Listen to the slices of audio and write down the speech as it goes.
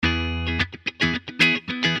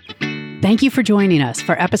Thank you for joining us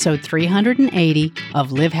for episode 380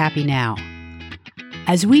 of Live Happy Now.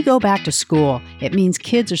 As we go back to school, it means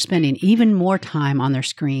kids are spending even more time on their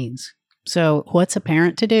screens. So, what's a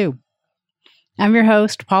parent to do? I'm your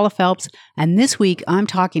host, Paula Phelps, and this week I'm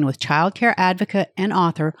talking with childcare advocate and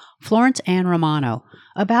author Florence Ann Romano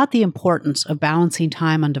about the importance of balancing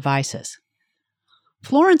time on devices.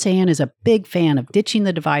 Florence Ann is a big fan of ditching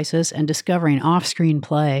the devices and discovering off-screen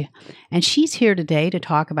play, and she's here today to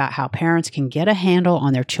talk about how parents can get a handle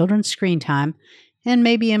on their children's screen time and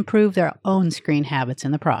maybe improve their own screen habits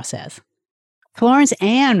in the process. Florence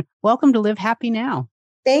Ann, welcome to Live Happy Now.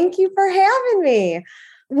 Thank you for having me.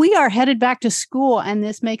 We are headed back to school, and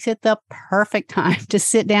this makes it the perfect time to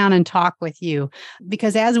sit down and talk with you,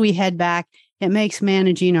 because as we head back, it makes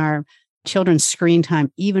managing our children's screen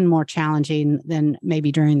time even more challenging than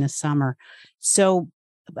maybe during the summer. So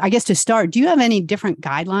I guess to start, do you have any different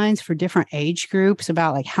guidelines for different age groups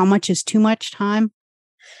about like how much is too much time?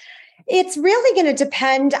 It's really going to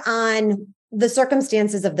depend on the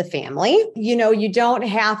circumstances of the family. You don't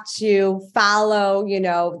have to follow,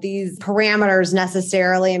 these parameters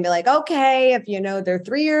necessarily and be like, okay, if, they're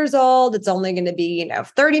 3 years old, it's only going to be,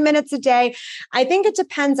 30 minutes a day. I think it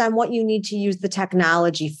depends on what you need to use the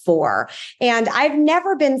technology for. And I've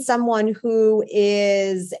never been someone who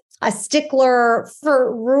is a stickler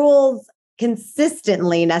for rules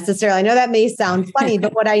consistently necessarily. I know that may sound funny,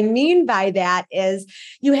 but what I mean by that is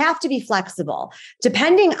you have to be flexible.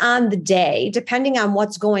 Depending on the day, depending on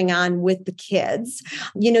what's going on with the kids,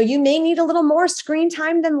 you may need a little more screen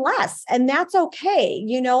time than less, and that's okay.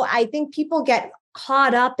 I think people get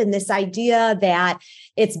caught up in this idea that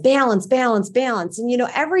it's balance, balance, balance. And,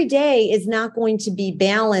 every day is not going to be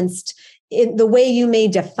balanced in the way you may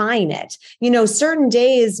define it. Certain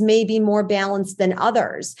days may be more balanced than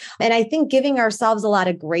others. And I think giving ourselves a lot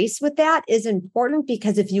of grace with that is important,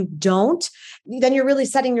 because if you don't, then you're really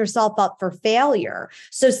setting yourself up for failure.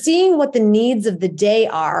 So seeing what the needs of the day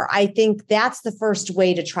are, I think that's the first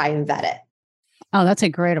way to try and vet it. Oh, that's a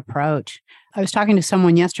great approach. I was talking to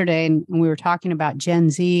someone yesterday and we were talking about Gen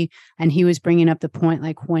Z, and he was bringing up the point,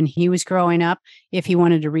 like when he was growing up, if he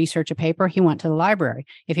wanted to research a paper, he went to the library.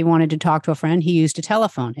 If he wanted to talk to a friend, he used a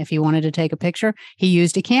telephone. If he wanted to take a picture, he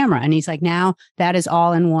used a camera. And he's like, now that is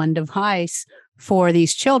all in one device for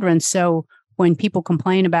these children. So when people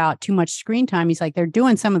complain about too much screen time, he's like, they're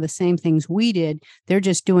doing some of the same things we did. They're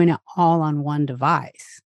just doing it all on one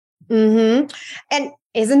device. Mm-hmm. And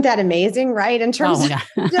isn't that amazing, right? In terms of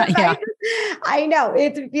yeah. I know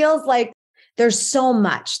it feels like there's so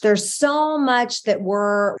much that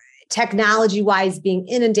we're technology wise being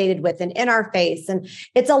inundated with and in our face. And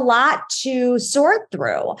it's a lot to sort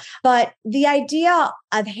through. But the idea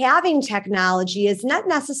of having technology is not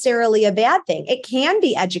necessarily a bad thing. It can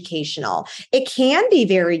be educational. It can be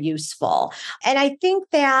very useful. And I think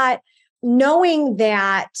that knowing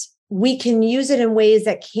that we can use it in ways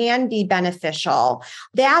that can be beneficial,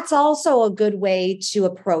 that's also a good way to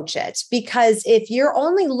approach it. Because if you're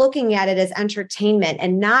only looking at it as entertainment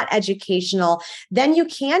and not educational, then you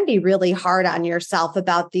can be really hard on yourself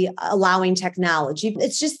about the allowing technology.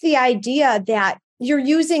 It's just the idea that you're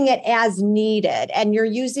using it as needed, and you're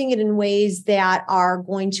using it in ways that are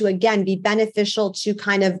going to, again, be beneficial to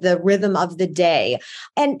kind of the rhythm of the day.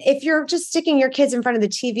 And if you're just sticking your kids in front of the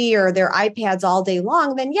TV or their iPads all day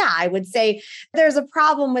long, then yeah, I would say there's a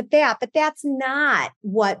problem with that. But that's not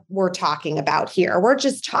what we're talking about here. We're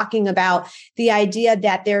just talking about the idea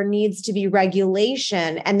that there needs to be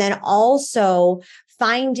regulation, and then also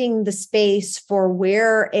finding the space for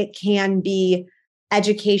where it can be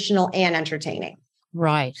educational and entertaining.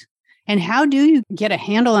 Right. And how do you get a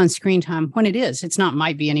handle on screen time when it's not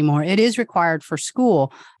might be anymore. It is required for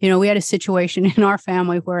school. We had a situation in our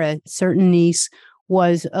family where a certain niece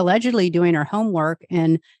was allegedly doing her homework,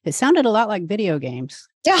 and it sounded a lot like video games.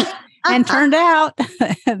 Yeah. And turned out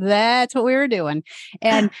that's what we were doing.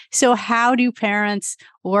 And so how do parents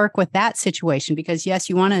work with that situation? Because yes,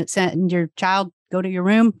 you want to send your child, go to your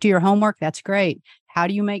room, do your homework. That's great. How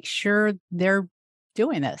do you make sure they're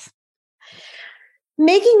doing this?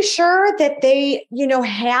 Making sure that they,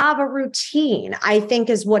 have a routine, I think,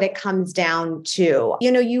 is what it comes down to.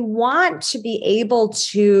 You want to be able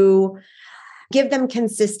to give them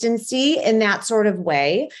consistency in that sort of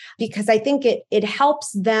way, because I think it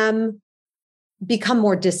helps them become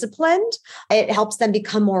more disciplined. It helps them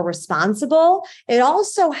become more responsible. It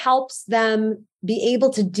also helps them be able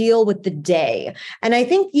to deal with the day. And I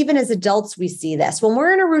think even as adults, we see this when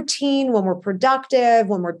we're in a routine, when we're productive,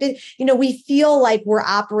 when we're, we feel like we're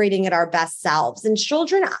operating at our best selves, and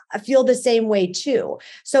children feel the same way too.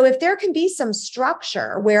 So if there can be some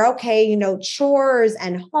structure where, okay, chores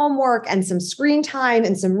and homework and some screen time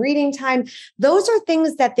and some reading time, those are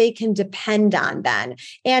things that they can depend on then.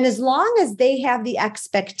 And as long as they have the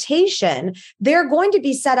expectation, they're going to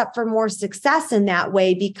be set up for more success in that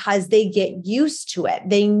way because they get used to it.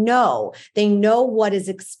 They know what is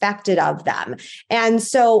expected of them. And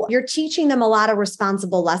so you're teaching them a lot of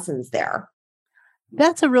responsible lessons there.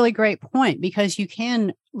 That's a really great point, because you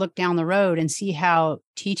can look down the road and see how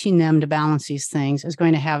teaching them to balance these things is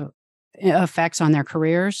going to have effects on their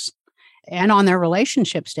careers and on their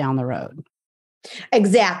relationships down the road.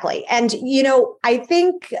 Exactly. And, I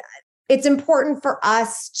think it's important for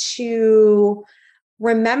us to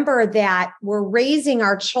remember that we're raising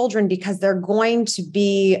our children because they're going to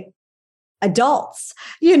be adults.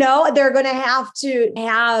 They're going to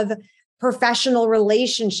have professional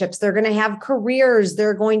relationships. They're going to have careers.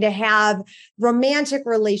 They're going to have romantic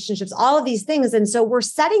relationships, all of these things. And so we're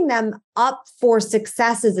setting them up for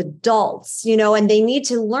success as adults, and they need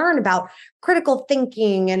to learn about critical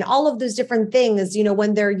thinking and all of those different things,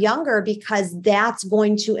 when they're younger, because that's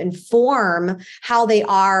going to inform how they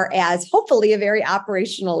are as hopefully a very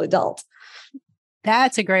operational adult.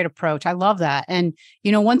 That's a great approach. I love that. And,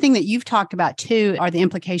 one thing that you've talked about too are the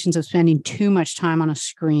implications of spending too much time on a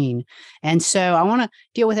screen. And so I want to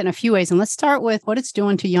deal with it in a few ways. And let's start with what it's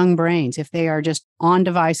doing to young brains. If they are just on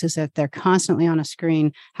devices, if they're constantly on a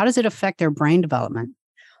screen, how does it affect their brain development?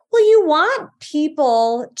 Well, you want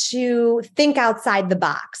people to think outside the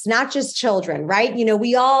box, not just children, right?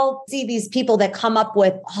 We all see these people that come up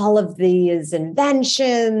with all of these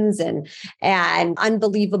inventions and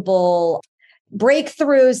unbelievable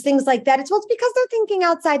breakthroughs, things like that. It's because they're thinking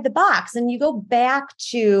outside the box. And you go back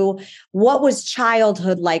to what was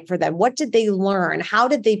childhood like for them? What did they learn? How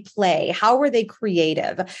did they play? How were they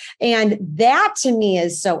creative? And that to me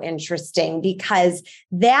is so interesting, because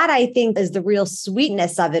that I think is the real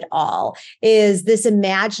sweetness of it all, is this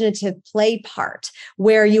imaginative play part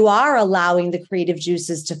where you are allowing the creative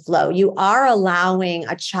juices to flow. You are allowing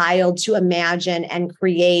a child to imagine and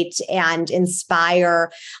create and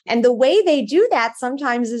inspire. And the way they do that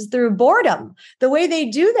sometimes is through boredom. The way they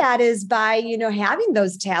do that is by, having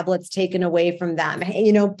those tablets taken away from them,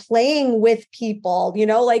 playing with people,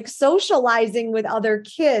 like socializing with other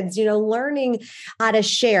kids, learning how to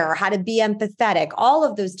share, how to be empathetic, all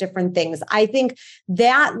of those different things. I think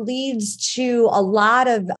that leads to a lot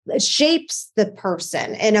of shapes the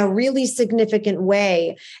person in a really significant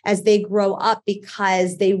way as they grow up,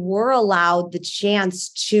 because they were allowed the chance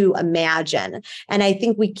to imagine. And I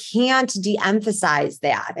think we can't emphasize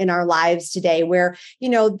that in our lives today, where,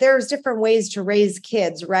 there's different ways to raise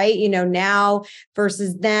kids, right? Now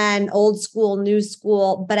versus then, old school, new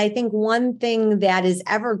school. But I think one thing that is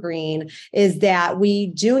evergreen is that we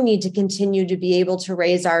do need to continue to be able to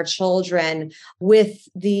raise our children with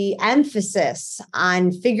the emphasis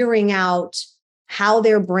on figuring out how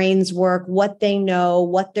their brains work, what they know,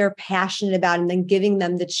 what they're passionate about, and then giving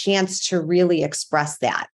them the chance to really express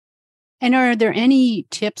that. And are there any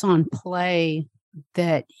tips on play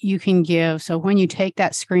that you can give? So when you take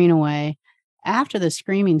that screen away, after the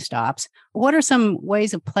screaming stops, what are some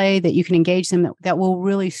ways of play that you can engage them that will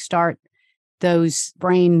really start those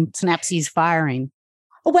brain synapses firing?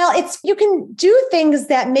 Well, you can do things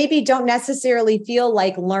that maybe don't necessarily feel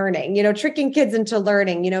like learning, tricking kids into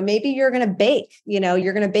learning. Maybe you're going to bake,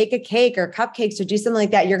 you're going to bake a cake or cupcakes or do something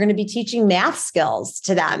like that. You're going to be teaching math skills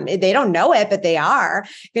to them. They don't know it, but they are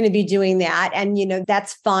going to be doing that. And,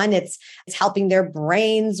 that's fun. It's helping their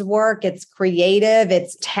brains work. It's creative.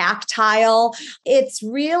 It's tactile. It's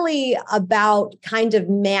really about kind of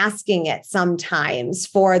masking it sometimes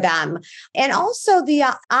for them. And also the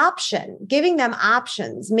option, giving them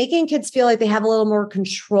options, making kids feel like they have a little more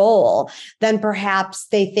control than perhaps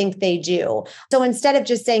they think they do. So instead of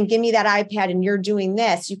just saying, give me that iPad and you're doing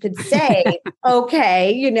this, you could say,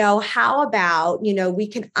 okay, how about, we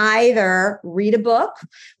can either read a book,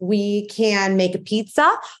 we can make a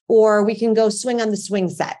pizza, or we can go swing on the swing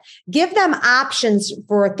set. Give them options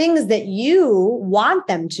for things that you want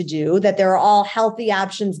them to do, that they're all healthy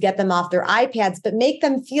options, get them off their iPads, but make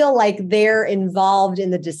them feel like they're involved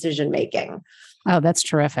in the decision-making. Oh, that's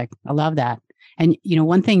terrific. I love that. And,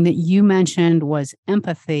 one thing that you mentioned was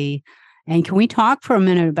empathy. And can we talk for a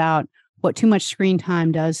minute about what too much screen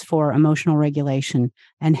time does for emotional regulation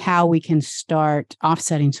and how we can start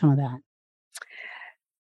offsetting some of that?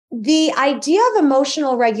 The idea of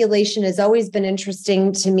emotional regulation has always been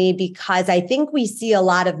interesting to me because I think we see a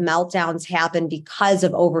lot of meltdowns happen because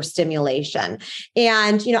of overstimulation.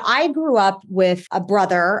 And, I grew up with a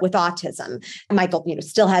brother with autism. Michael,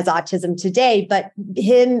 still has autism today, but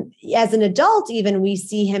him as an adult, even we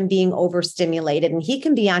see him being overstimulated and he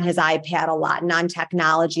can be on his iPad a lot and on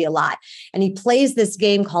technology a lot. And he plays this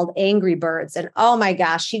game called Angry Birds. And oh my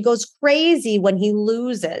gosh, he goes crazy when he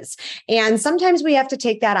loses. And sometimes we have to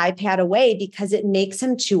take that iPad away because it makes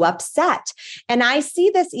him too upset. And I see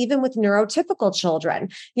this even with neurotypical children.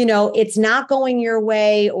 It's not going your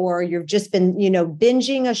way, or you've just been,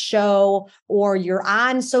 binging a show, or you're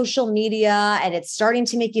on social media and it's starting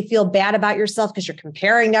to make you feel bad about yourself because you're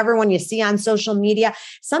comparing to everyone you see on social media.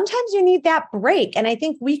 Sometimes you need that break. And I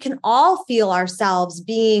think we can all feel ourselves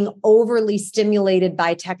being overly stimulated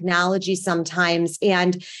by technology sometimes,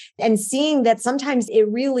 and seeing that sometimes it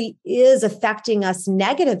really is affecting us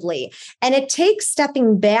negatively. And it takes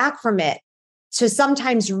stepping back from it to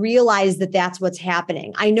sometimes realize that that's what's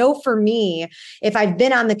happening. I know for me, if I've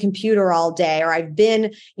been on the computer all day, or I've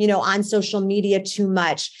been, on social media too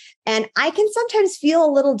much, and I can sometimes feel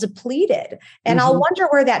a little depleted, and I'll wonder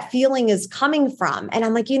where that feeling is coming from. And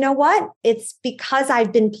I'm like, you know what? It's because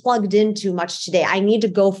I've been plugged in too much today. I need to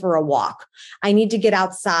go for a walk. I need to get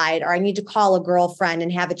outside, or I need to call a girlfriend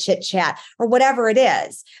and have a chit chat, or whatever it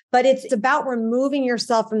is. But it's about removing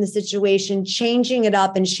yourself from the situation, changing it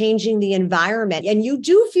up and changing the environment. And you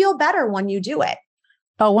do feel better when you do it.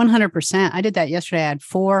 Oh, 100%. I did that yesterday. I had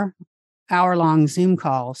 4-hour-long Zoom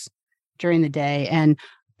calls during the day. And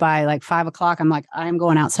by like 5 o'clock, I'm like, I'm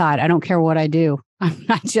going outside. I don't care what I do.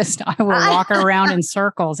 I will walk around in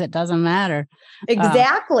circles. It doesn't matter.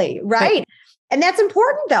 Exactly. Right. And that's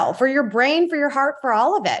important though, for your brain, for your heart, for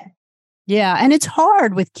all of it. Yeah. And it's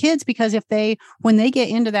hard with kids because when they get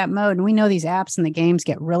into that mode, and we know these apps and the games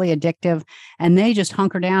get really addictive, and they just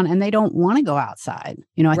hunker down and they don't want to go outside.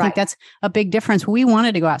 I think that's a big difference. We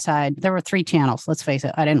wanted to go outside. There were 3 channels. Let's face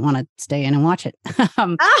it. I didn't want to stay in and watch it. So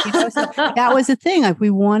that was the thing. Like,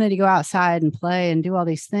 we wanted to go outside and play and do all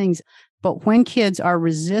these things. But when kids are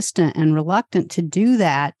resistant and reluctant to do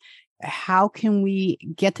that, how can we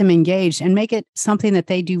get them engaged and make it something that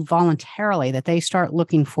they do voluntarily, that they start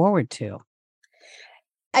looking forward to?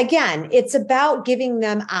 Again, it's about giving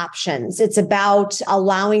them options. It's about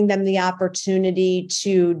allowing them the opportunity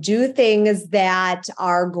to do things that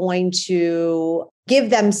are going to give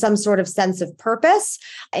them some sort of sense of purpose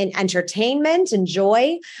and entertainment and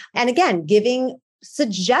joy. And again, giving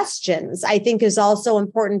suggestions, I think, is also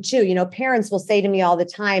important too. Parents will say to me all the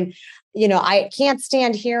time, I can't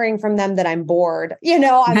stand hearing from them that I'm bored.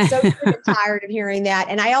 I'm so tired of hearing that.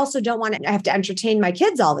 And I also don't want to have to entertain my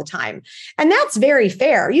kids all the time. And that's very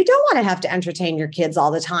fair. You don't want to have to entertain your kids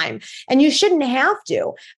all the time, and you shouldn't have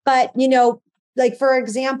to. But, like, for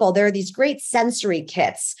example, there are these great sensory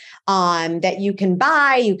kits that you can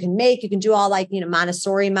buy, you can make, you can do all, like,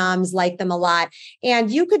 Montessori moms like them a lot. And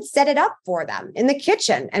you could set it up for them in the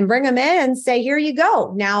kitchen and bring them in and say, here you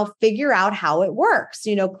go. Now figure out how it works,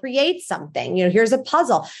 create something, here's a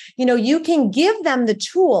puzzle. You can give them the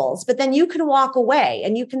tools, but then you can walk away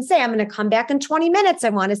and you can say, I'm going to come back in 20 minutes. I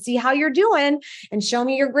want to see how you're doing and show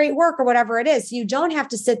me your great work, or whatever it is. You don't have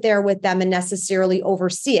to sit there with them and necessarily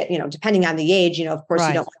oversee it, depending on the age. Of course,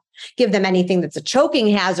 you don't give them anything that's a choking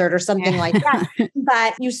hazard or something like that.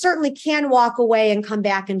 But you certainly can walk away and come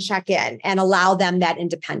back and check in and allow them that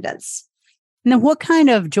independence. Now, what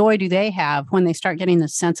kind of joy do they have when they start getting the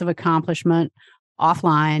sense of accomplishment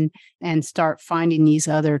offline and start finding these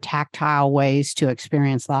other tactile ways to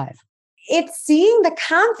experience life? It's seeing the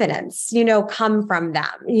confidence, come from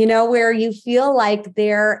them, where you feel like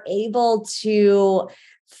they're able to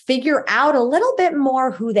figure out a little bit more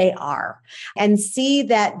who they are and see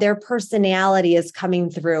that their personality is coming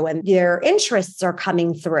through and their interests are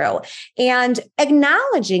coming through. And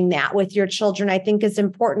acknowledging that with your children, I think, is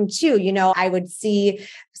important too. I would see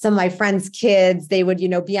some of my friends' kids, they would,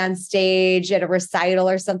 be on stage at a recital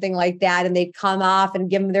or something like that, and they'd come off and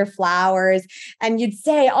give them their flowers. And you'd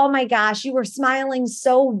say, oh my gosh, you were smiling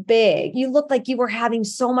so big. You looked like you were having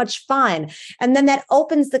so much fun. And then that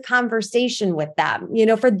opens the conversation with them,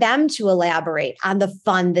 for them to elaborate on the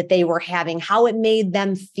fun that they were having, how it made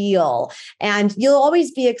them feel. And you'll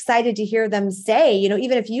always be excited to hear them say,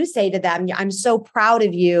 even if you say to them, I'm so proud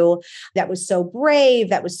of you. That was so brave.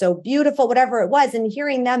 That was so beautiful, whatever it was. And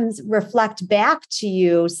hearing them reflect back to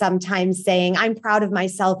you, sometimes saying, I'm proud of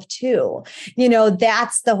myself too.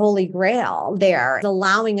 That's the holy grail there,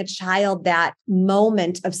 allowing a child that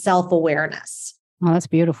moment of self-awareness. Oh, that's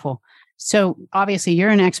beautiful. So obviously you're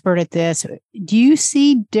an expert at this. Do you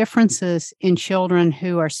see differences in children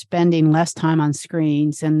who are spending less time on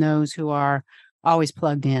screens and those who are always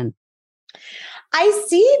plugged in? I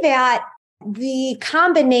see that the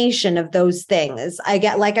combination of those things, I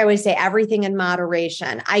get, like I always say, everything in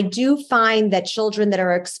moderation. I do find that children that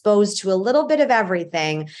are exposed to a little bit of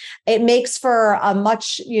everything, it makes for a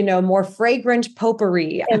much, more fragrant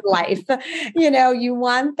potpourri in life. You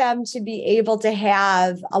want them to be able to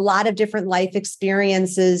have a lot of different life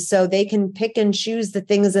experiences so they can pick and choose the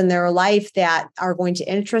things in their life that are going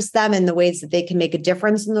to interest them in the ways that they can make a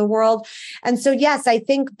difference in the world. And so, yes, I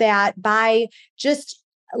think that by just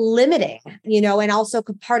limiting, and also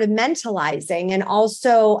compartmentalizing and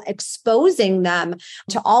also exposing them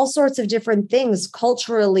to all sorts of different things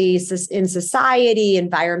culturally, in society,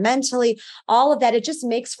 environmentally, all of that, it just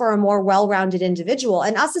makes for a more well-rounded individual.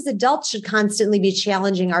 And us as adults should constantly be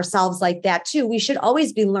challenging ourselves like that too. We should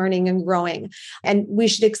always be learning and growing, and we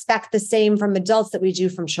should expect the same from adults that we do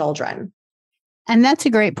from children. And that's a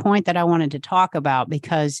great point that I wanted to talk about,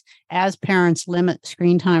 because as parents limit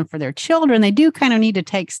screen time for their children, they do kind of need to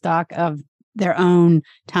take stock of their own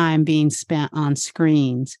time being spent on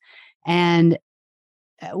screens. And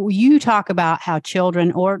you talk about how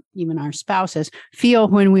children, or even our spouses, feel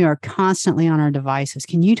when we are constantly on our devices.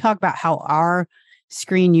 Can you talk about how our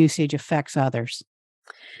screen usage affects others?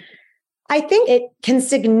 I think it can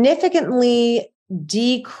significantly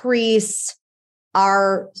decrease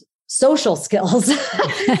our social skills.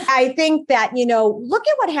 I think that, look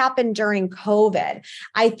at what happened during COVID.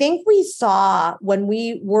 I think we saw when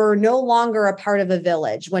we were no longer a part of a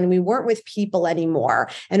village, when we weren't with people anymore,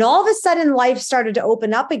 and all of a sudden life started to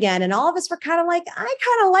open up again. And all of us were kind of like, I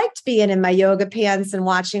kind of liked being in my yoga pants and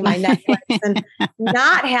watching my Netflix and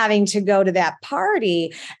not having to go to that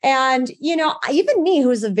party. And, even me,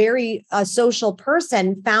 who's a very social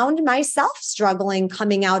person, found myself struggling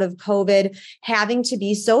coming out of COVID, having to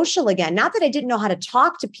be social again. Not that I didn't know how to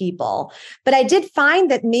talk to people, but I did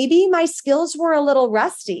find that maybe my skills were a little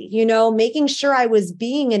rusty, making sure I was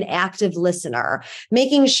being an active listener,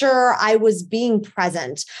 making sure I was being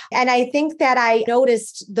present. And I think that I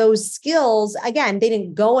noticed those skills, again, they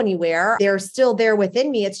didn't go anywhere. They're still there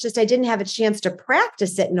within me. It's just I didn't have a chance to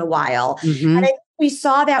practice it in a while. Mm-hmm. And we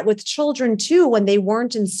saw that with children too, when they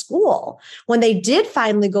weren't in school. When they did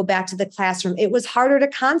finally go back to the classroom, it was harder to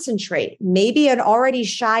concentrate. Maybe an already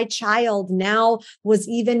shy child now was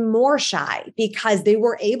even more shy because they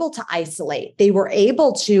were able to isolate. They were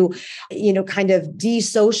able to, kind of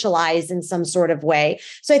de-socialize in some sort of way.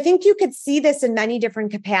 So I think you could see this in many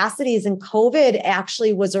different capacities. And COVID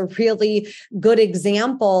actually was a really good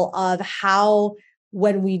example of how,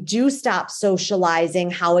 when we do stop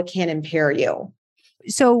socializing, how it can impair you.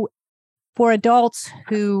 So for adults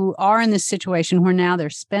who are in this situation where now they're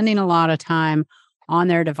spending a lot of time on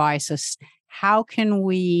their devices, how can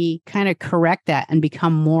we kind of correct that and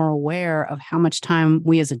become more aware of how much time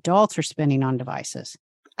we as adults are spending on devices?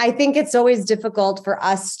 I think it's always difficult for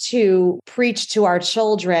us to preach to our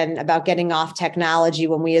children about getting off technology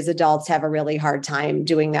when we as adults have a really hard time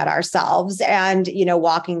doing that ourselves and,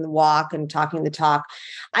 walking the walk and talking the talk.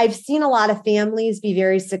 I've seen a lot of families be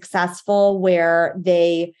very successful where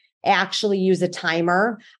they actually use a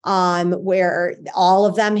timer where all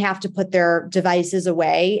of them have to put their devices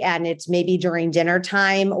away, and it's maybe during dinner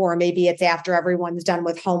time, or maybe it's after everyone's done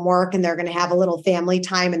with homework and they're going to have a little family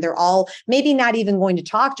time, and they're all maybe not even going to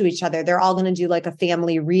talk to each other. They're all going to do like a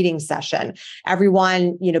family reading session.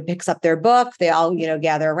 Everyone, picks up their book. They all,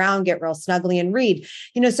 gather around, get real snuggly and read.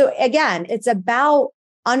 So again, it's about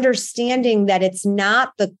understanding that it's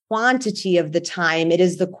not the quantity of the time, it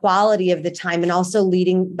is the quality of the time, and also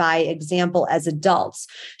leading by example as adults,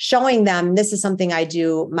 showing them this is something I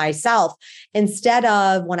do myself. Instead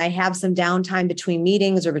of when I have some downtime between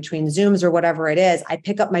meetings or between Zooms or whatever it is, I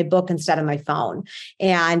pick up my book instead of my phone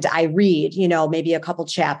and I read, maybe a couple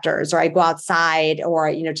chapters, or I go outside,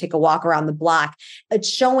 or, take a walk around the block. It's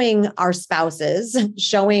showing our spouses,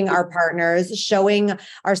 showing our partners, showing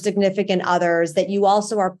our significant others that you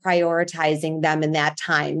also are prioritizing them in that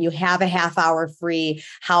time. You have a half hour free.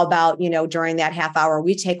 How about, during that half hour,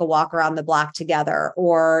 we take a walk around the block together,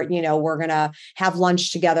 or, we're going to have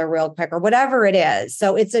lunch together real quick, or whatever it is.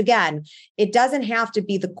 So it's, again, it doesn't have to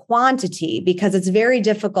be the quantity, because it's very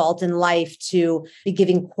difficult in life to be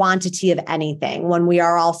giving quantity of anything when we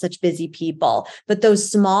are all such busy people. But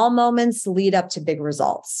those small moments lead up to big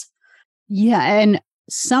results. Yeah. And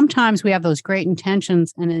sometimes we have those great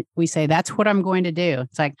intentions and we say, that's what I'm going to do.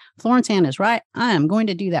 It's like, Florence Ann is right. I am going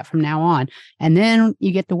to do that from now on. And then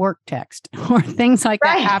you get the work text or things like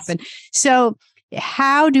that happen. So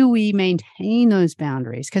How do we maintain those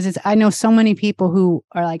boundaries? Because I know so many people who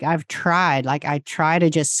are like, I try to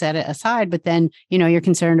just set it aside, but then, you're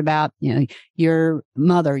concerned about, your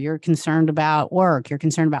mother, you're concerned about work, you're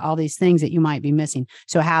concerned about all these things that you might be missing.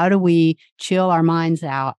 So how do we chill our minds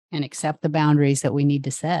out and accept the boundaries that we need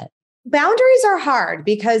to set? Boundaries are hard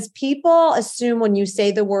because people assume when you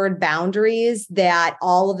say the word boundaries that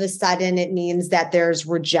all of a sudden it means that there's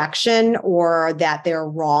rejection or that they're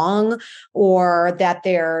wrong or that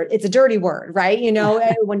it's a dirty word, right?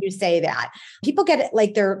 When you say that, people get it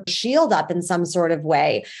like their shield up in some sort of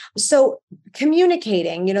way. So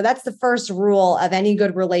communicating, that's the first rule of any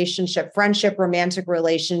good relationship, friendship, romantic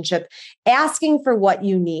relationship, asking for what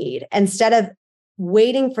you need instead of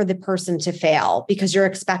waiting for the person to fail because you're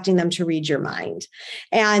expecting them to read your mind.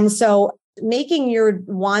 And so making your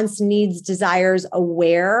wants, needs, desires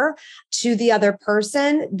aware to the other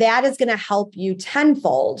person, that is going to help you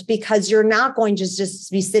tenfold because you're not going to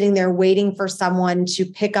just be sitting there waiting for someone to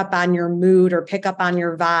pick up on your mood or pick up on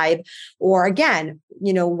your vibe, or again,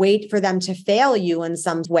 wait for them to fail you in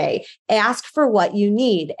some way. Ask for what you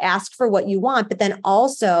need, ask for what you want, but then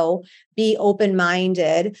also be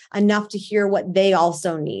open-minded enough to hear what they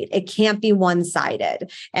also need. It can't be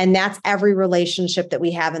one-sided. And that's every relationship that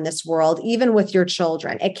we have in this world, even with your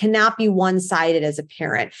children. It cannot be one-sided as a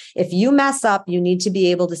parent. If you mess up, you need to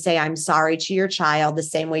be able to say, I'm sorry to your child, the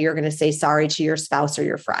same way you're going to say sorry to your spouse or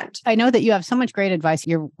your friend. I know that you have so much great advice.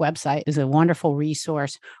 Your website is a wonderful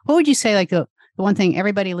resource. What would you say, like the one thing,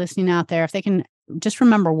 everybody listening out there, if they can just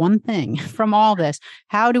remember one thing from all this,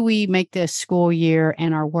 how do we make this school year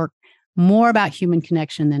and our work more about human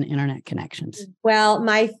connection than internet connections? Well,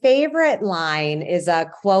 my favorite line is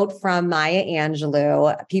a quote from Maya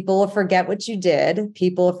Angelou. People will forget what you did.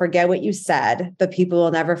 People will forget what you said, but people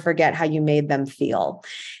will never forget how you made them feel.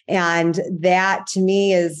 And that to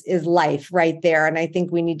me is life right there. And I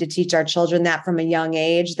think we need to teach our children that from a young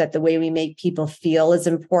age, that the way we make people feel is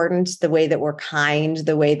important, the way that we're kind,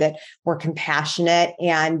 the way that we're compassionate.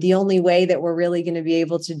 And the only way that we're really going to be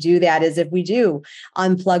able to do that is if we do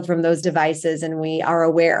unplug from those devices and we are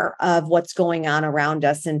aware of what's going on around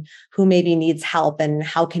us and who maybe needs help and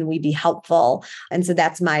how can we be helpful. And so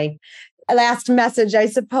that's my last message, I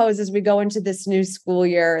suppose, as we go into this new school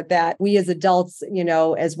year, that we as adults,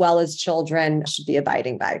 as well as children, should be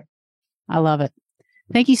abiding by. I love it.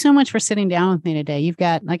 Thank you so much for sitting down with me today. You've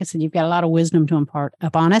got, like I said, you've got a lot of wisdom to impart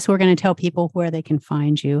upon us. We're going to tell people where they can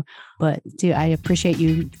find you, but I appreciate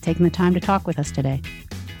you taking the time to talk with us today.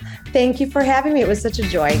 Thank you for having me. It was such a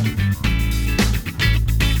joy.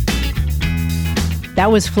 That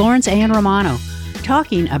was Florence Ann Romano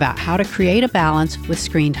talking about how to create a balance with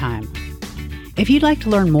screen time. If you'd like to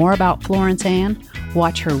learn more about Florence Ann,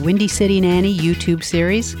 watch her Windy City Nanny YouTube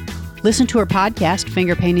series, listen to her podcast,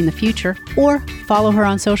 Finger Painting the Future, or follow her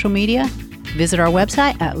on social media, visit our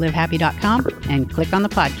website at livehappy.com and click on the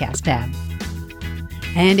podcast tab.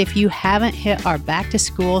 And if you haven't hit our back to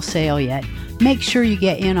school sale yet, make sure you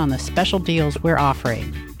get in on the special deals we're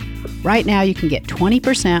offering. Right now, you can get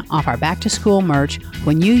 20% off our back to school merch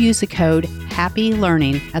when you use the code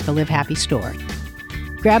HAPPYLEARNING at the Live Happy store.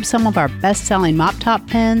 Grab some of our best-selling mop top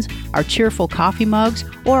pens, our cheerful coffee mugs,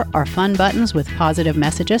 or our fun buttons with positive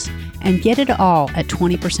messages, and get it all at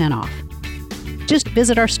 20% off. Just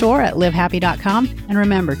visit our store at livehappy.com and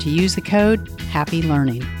remember to use the code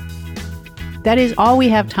HAPPYLEARNING. That is all we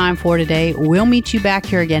have time for today. We'll meet you back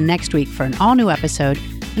here again next week for an all-new episode.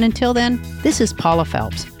 And until then, this is Paula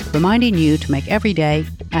Phelps, reminding you to make every day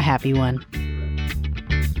a happy one.